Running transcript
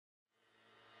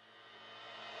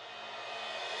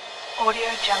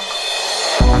Audio Jungle.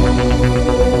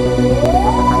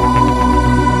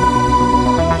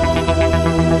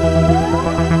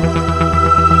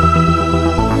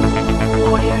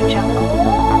 Audio Jungle.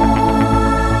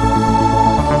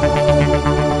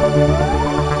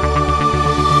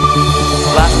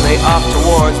 Blast me off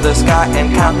towards the sky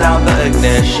and count down the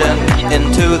ignition.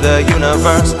 Into the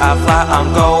universe I fly,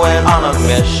 I'm going on a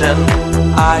mission.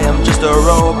 I am just a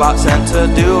robot sent to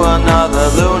do another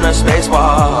lunar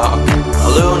spacewalk. A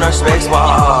lunar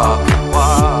spacewalk.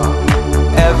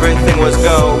 Everything was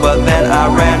go, but then I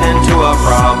ran into a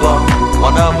problem.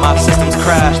 One of my systems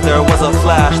crashed, there was a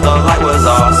flash, the light was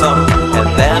awesome. And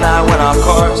then I went off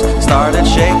course, started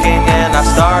shaking and I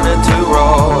started to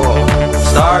roll.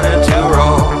 Started to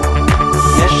roll.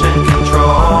 Mission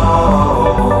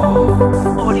control.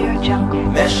 Audio Jungle.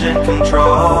 Mission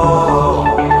control.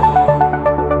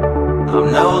 I'm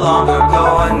no longer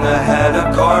going ahead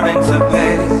according to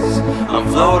pace. I'm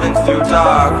floating through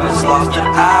darkness, lost in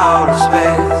outer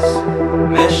space.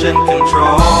 Mission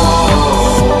control.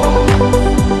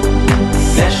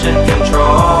 Mission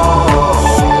control.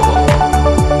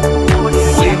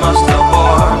 We must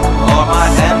abort, or my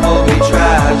end will be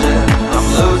tragic. I'm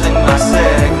losing my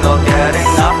signal, getting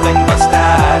nothing but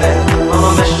static.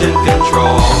 Oh, mission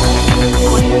control.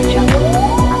 Audio Jungle.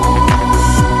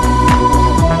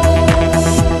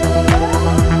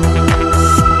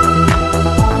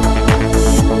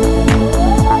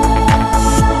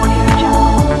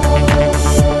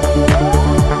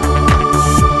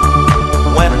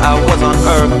 I was on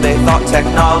Earth, they thought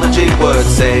technology would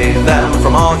save them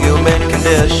from all human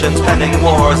conditions, pending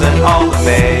wars and all the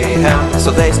mayhem. So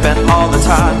they spent all the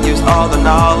time, used all the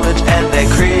knowledge, and they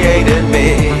created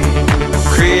me.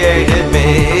 Created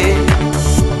me.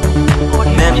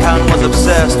 Mankind was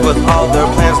obsessed with all their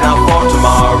plans now for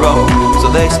tomorrow. So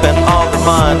they spent all the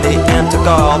money and took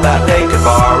all that they could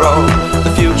borrow. The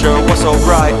future was so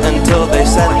bright until they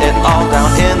sent it all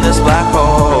down in this black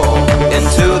hole.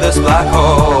 Into this black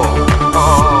hole.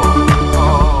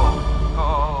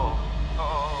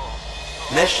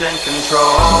 Mission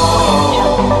control.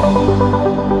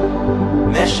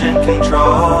 Mission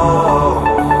control.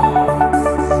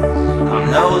 I'm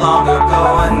no longer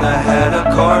going ahead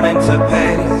according to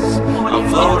pace. I'm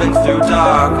floating through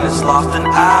darkness, lost in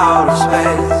outer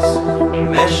space.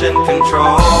 Mission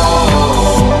control.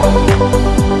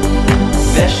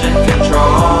 Mission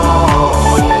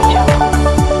control.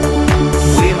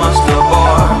 We must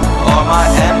abort, or my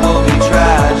end will be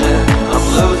tragic. I'm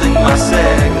losing my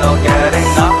signal, getting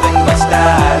nothing but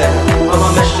static. I'm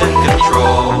on mission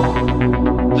control.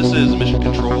 This is Mission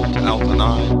Control to Alpha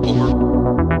 9, over.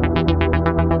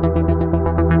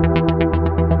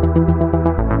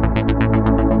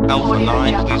 Alpha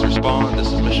 9, please respond. This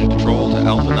is Mission Control to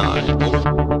Alpha 9, over.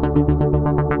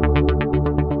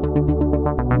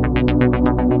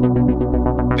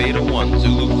 Beta 1,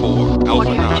 Zulu 4,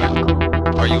 Alpha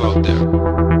 9. Are you out there?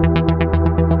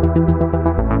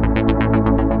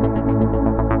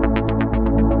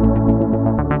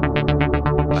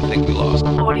 I think we lost.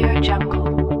 Audio Jungle.